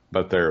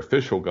 But their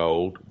official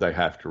gold, they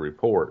have to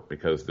report,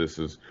 because this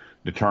is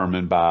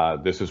determined by,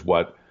 this is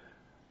what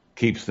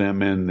keeps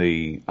them in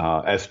the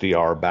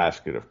SDR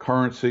basket of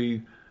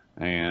currency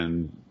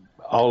and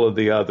all of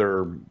the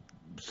other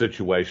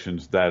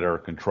situations that are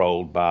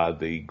controlled by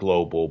the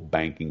global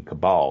banking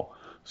cabal.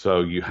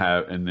 So you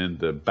have, and then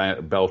the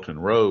Belt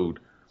and Road,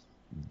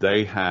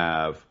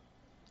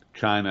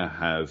 China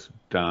has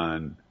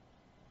done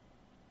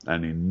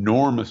an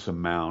enormous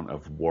amount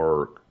of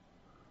work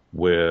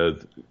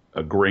with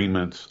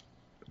agreements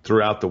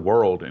throughout the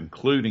world,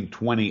 including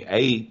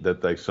 28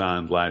 that they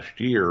signed last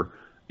year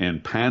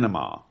in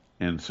Panama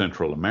in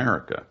Central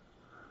America.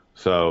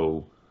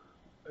 So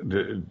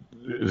Xi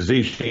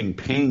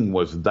Jinping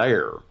was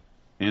there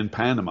in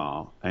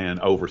Panama and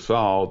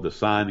oversaw the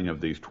signing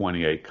of these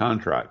 28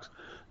 contracts.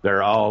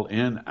 They're all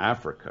in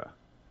Africa.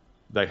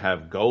 They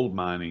have gold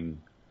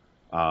mining.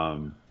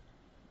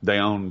 They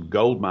own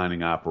gold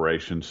mining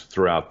operations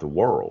throughout the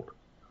world.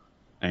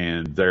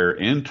 And their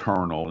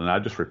internal, and I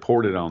just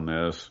reported on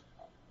this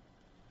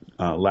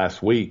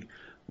last week,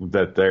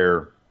 that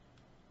their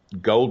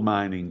gold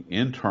mining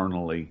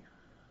internally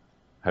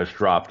has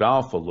dropped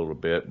off a little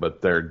bit,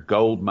 but their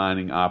gold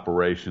mining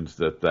operations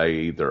that they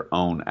either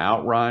own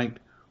outright,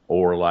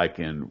 or like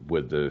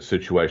with the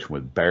situation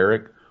with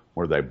Barrick,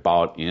 where they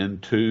bought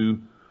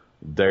into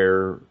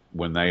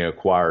when they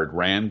acquired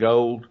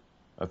Randgold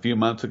a few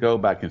months ago,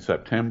 back in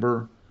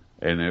September,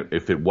 and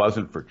if it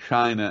wasn't for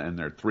China and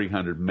their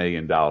 $300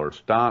 million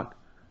stock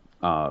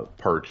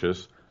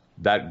purchase,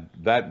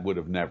 that would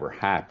have never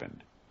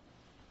happened.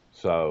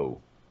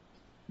 So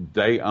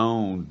they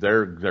own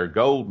their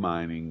gold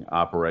mining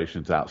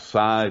operations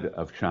outside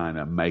of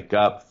China make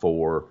up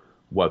for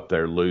what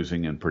they're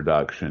losing in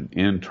production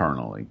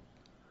internally.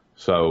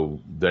 So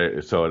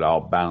it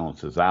all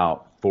balances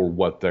out for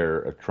what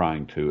they're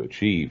trying to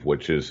achieve,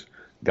 which is,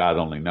 God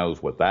only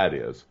knows what that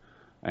is.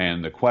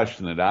 And the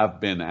question that I've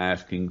been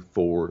asking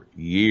for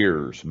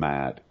years,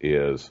 Matt,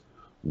 is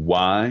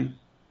why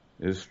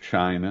is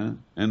China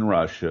and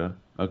Russia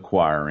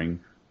acquiring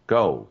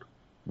gold?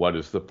 What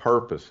is the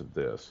purpose of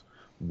this?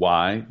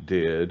 Why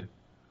did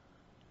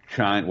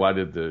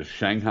the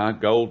Shanghai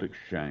Gold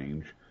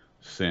Exchange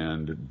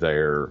send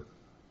their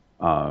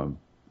the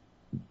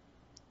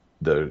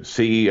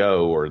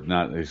CEO, or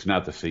not? It's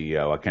not the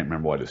CEO. I can't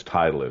remember what his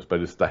title is, but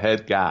it's the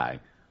head guy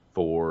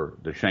for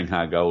the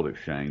Shanghai Gold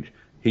Exchange.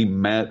 He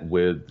met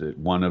with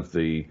one of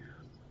the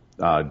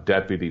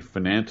deputy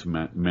finance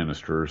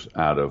ministers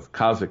out of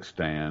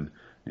Kazakhstan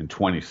in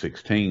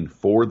 2016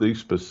 for the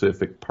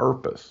specific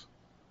purpose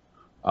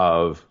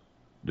of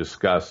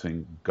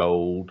discussing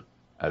gold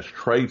as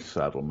trade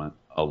settlement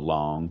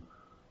along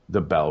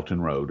the Belt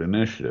and Road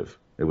Initiative.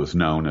 It was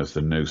known as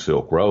the New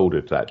Silk Road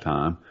at that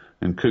time,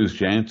 and Koos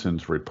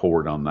Jansen's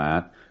report on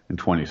that in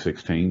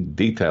 2016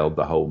 detailed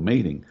the whole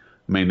meeting.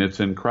 I mean, it's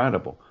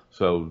incredible.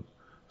 So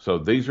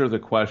these are the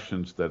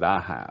questions that I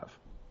have.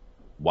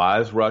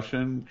 Why is Russia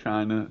and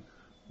China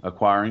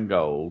acquiring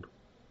gold?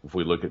 If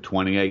we look at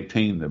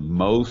 2018, the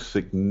most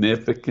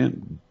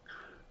significant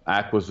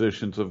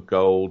acquisitions of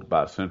gold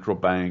by central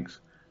banks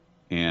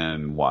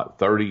in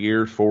 30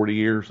 years, 40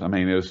 years? I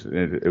mean,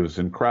 it was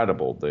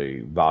incredible,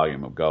 the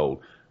volume of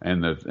gold.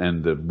 And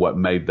what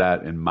made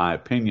that, in my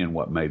opinion,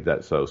 what made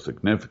that so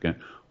significant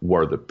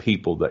were the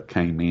people that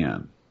came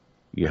in.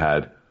 You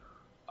had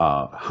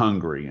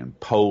Hungary and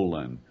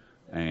Poland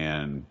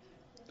and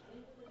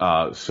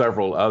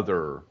several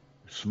other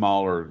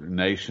smaller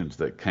nations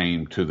that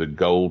came to the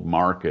gold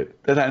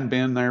market that hadn't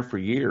been there for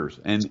years.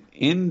 And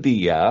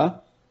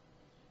India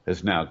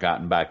has now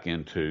gotten back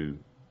into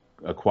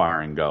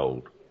acquiring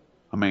gold.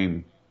 I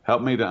mean,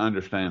 help me to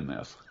understand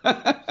this.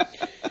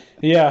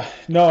 Yeah,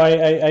 no,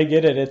 I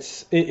get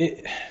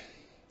it.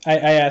 I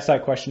asked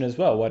that question as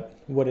well.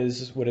 What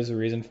is the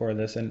reason for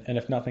this? And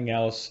if nothing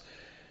else,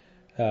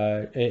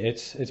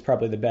 it's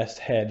probably the best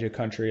hedge a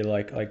country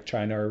like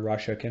China or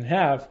Russia can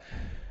have,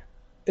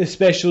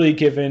 especially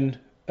given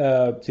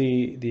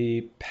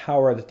the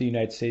power that the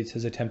United States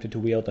has attempted to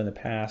wield in the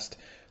past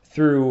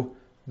through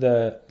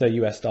the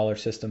U.S. dollar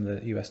system,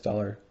 the U.S.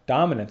 dollar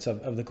dominance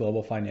of the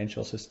global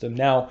financial system.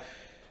 Now,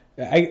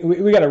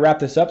 we got to wrap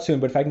this up soon,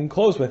 but if I can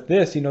close with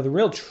this, the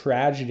real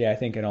tragedy, I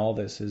think, in all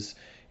this is,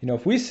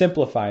 if we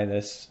simplify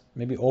this,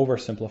 maybe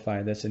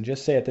oversimplify this, and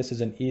just say that this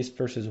is an East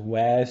versus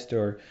West,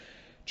 or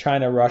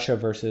China, Russia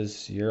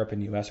versus Europe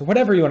and U.S., or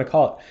whatever you want to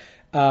call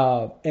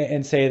it,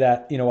 and say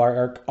that,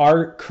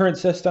 our current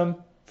system,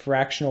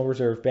 fractional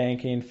reserve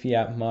banking,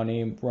 fiat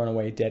money,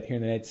 runaway debt here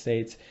in the United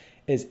States,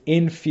 is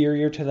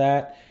inferior to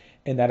that,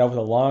 and that over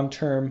the long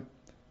term,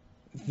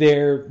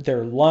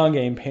 their long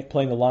game,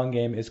 playing the long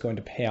game, is going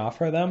to pay off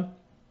for them.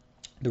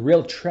 The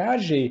real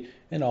tragedy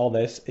in all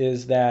this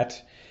is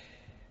that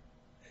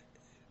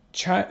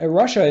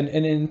Russia, and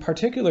in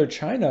particular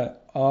China,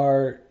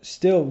 are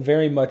still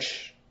very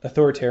much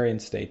authoritarian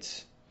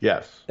states.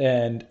 Yes.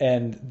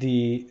 And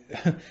the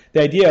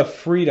the idea of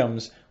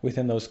freedoms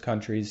within those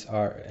countries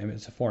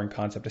it's a foreign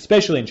concept,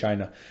 especially in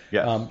China.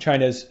 Yes.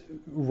 China's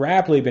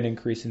rapidly been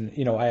increasing.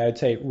 I'd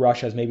say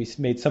Russia has maybe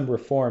made some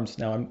reforms.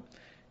 Now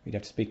we'd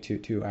have to speak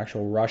to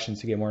actual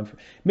Russians to get more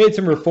information. Made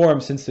some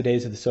reforms since the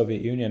days of the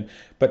Soviet Union,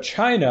 but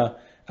China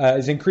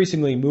is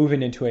increasingly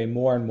moving into a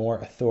more and more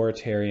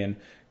authoritarian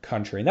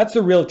country. And that's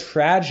the real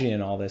tragedy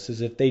in all this,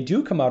 is if they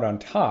do come out on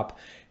top,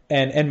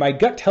 and my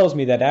gut tells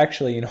me that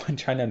actually, in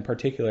China in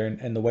particular,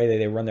 and the way that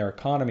they run their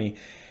economy,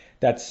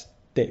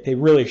 they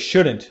really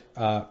shouldn't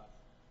I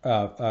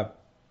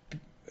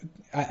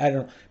don't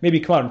know, maybe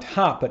come out on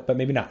top, but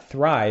maybe not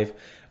thrive.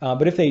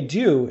 But if they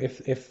do,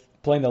 if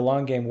playing the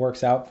long game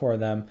works out for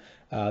them,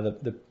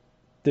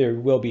 there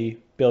will be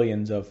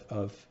billions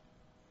of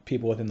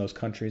people within those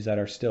countries that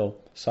are still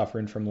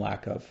suffering from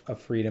lack of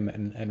freedom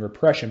and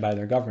repression by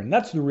their government. And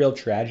that's the real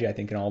tragedy, I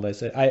think, in all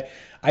this.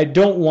 I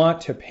don't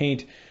want to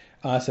paint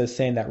us as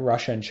saying that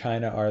Russia and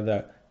China are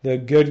the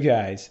good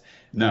guys.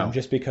 No.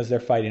 Just because they're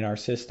fighting our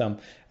system,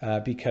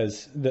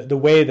 because the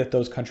way that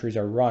those countries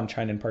are run,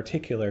 China in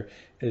particular,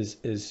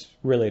 is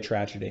really a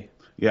tragedy.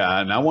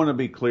 Yeah, and I want to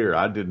be clear.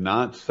 I did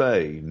not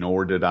say,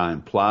 nor did I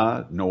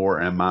imply, nor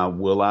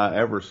will I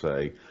ever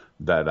say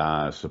that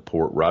I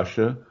support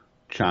Russia,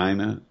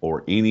 China,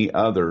 or any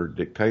other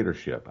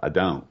dictatorship. I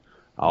don't.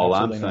 All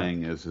Absolutely I'm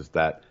saying is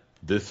that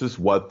this is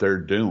what they're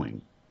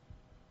doing.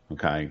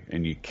 Okay,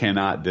 and you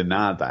cannot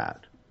deny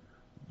that.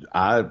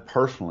 I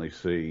personally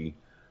see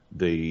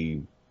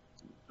the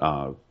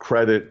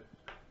credit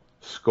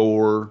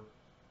score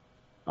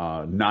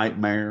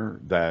nightmare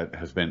that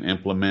has been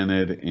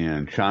implemented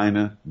in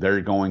China.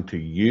 They're going to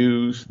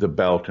use the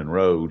Belt and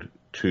Road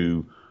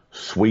to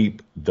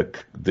sweep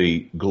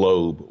the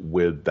globe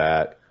with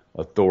that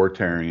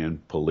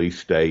authoritarian police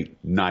state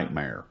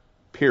nightmare.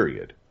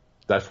 Period.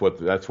 That's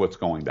what's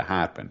going to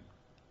happen.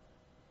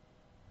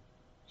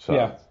 So.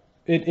 Yeah,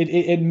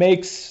 it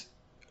makes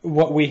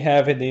what we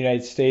have in the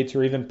United States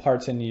or even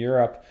parts in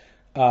Europe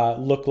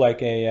look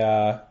like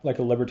a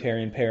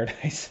libertarian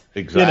paradise.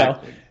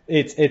 Exactly.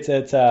 It's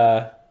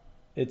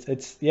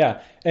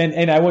yeah,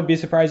 and I wouldn't be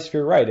surprised if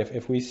you're right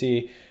if we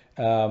see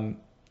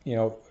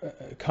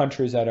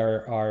countries that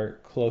are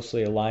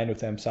closely aligned with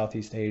them,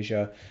 Southeast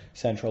Asia,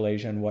 Central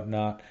Asia, and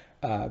whatnot,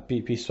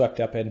 be swept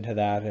up into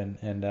that,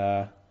 and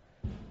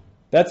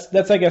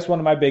that's I guess one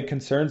of my big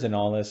concerns in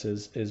all this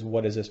is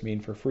what does this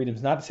mean for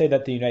freedoms? Not to say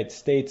that the United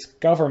States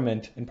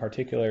government in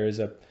particular is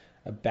a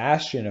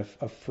bastion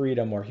of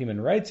freedom or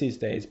human rights these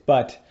days,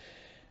 but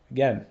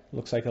again,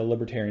 looks like a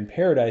libertarian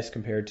paradise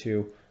compared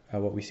to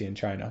what we see in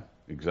China.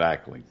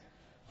 Exactly.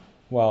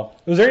 Well,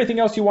 was there anything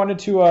else you wanted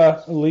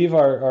to leave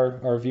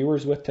our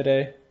viewers with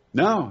today?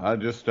 No,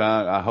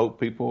 I hope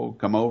people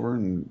come over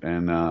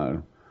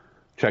and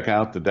check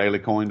out the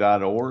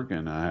dailycoin.org,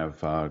 and I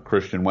have a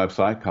Christian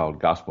website called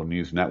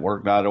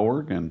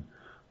gospelnewsnetwork.org, and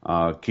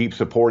keep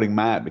supporting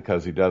Matt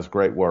because he does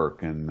great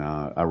work, and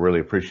I really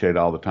appreciate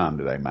all the time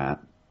today, Matt.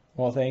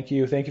 Well, thank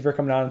you. Thank you for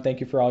coming on, and thank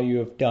you for all you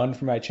have done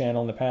for my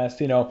channel in the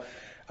past.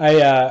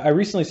 I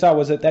recently saw,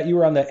 was it that you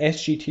were on the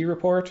SGT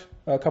report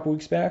a couple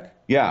weeks back?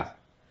 Yeah.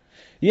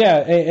 Yeah,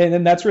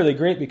 and that's really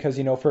great because,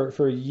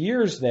 for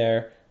years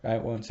there, I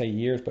won't say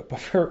years, but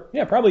for,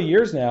 probably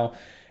years now,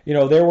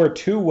 there were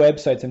two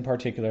websites in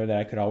particular that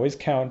I could always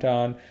count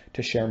on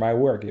to share my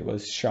work. It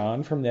was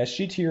Sean from the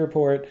SGT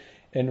report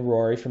and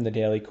Rory from the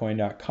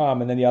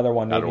dailycoin.com, and then the other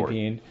one maybe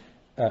being...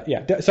 .org.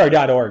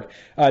 The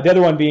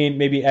other one being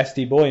maybe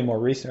SD Bullion more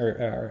recent,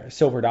 or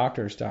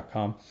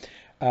silverdoctors.com.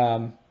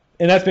 And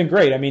that's been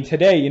great. I mean,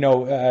 today,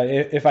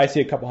 if I see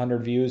a couple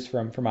hundred views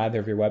from either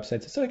of your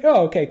websites, it's like,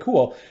 oh, okay,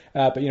 cool.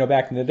 But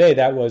back in the day,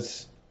 that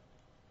was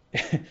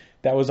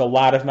that was a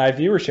lot of my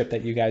viewership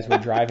that you guys were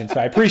driving. So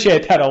I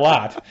appreciate that a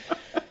lot.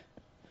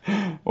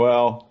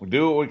 Well, we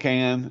do what we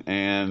can,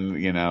 and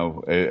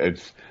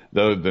it's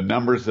the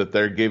numbers that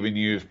they're giving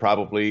you is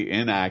probably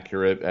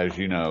inaccurate, as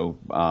you know.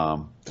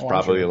 It's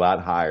probably a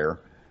lot higher.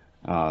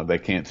 They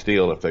can't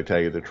steal if they tell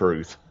you the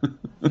truth.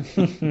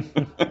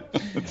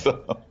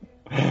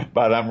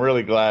 But I'm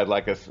really glad,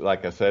 like I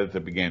said at the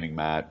beginning,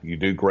 Matt, you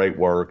do great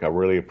work. I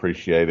really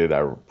appreciate it.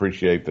 I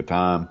appreciate the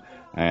time,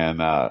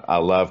 and I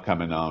love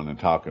coming on and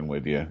talking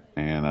with you.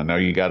 And I know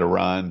you got to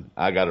run.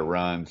 I got to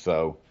run.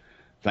 So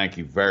thank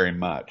you very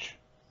much.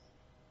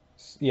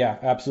 Yeah,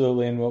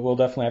 absolutely. And we'll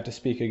definitely have to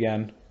speak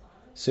again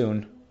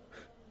soon.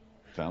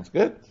 Sounds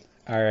good.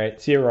 All right.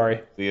 See you,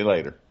 Rory. See you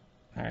later.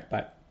 All right.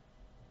 Bye.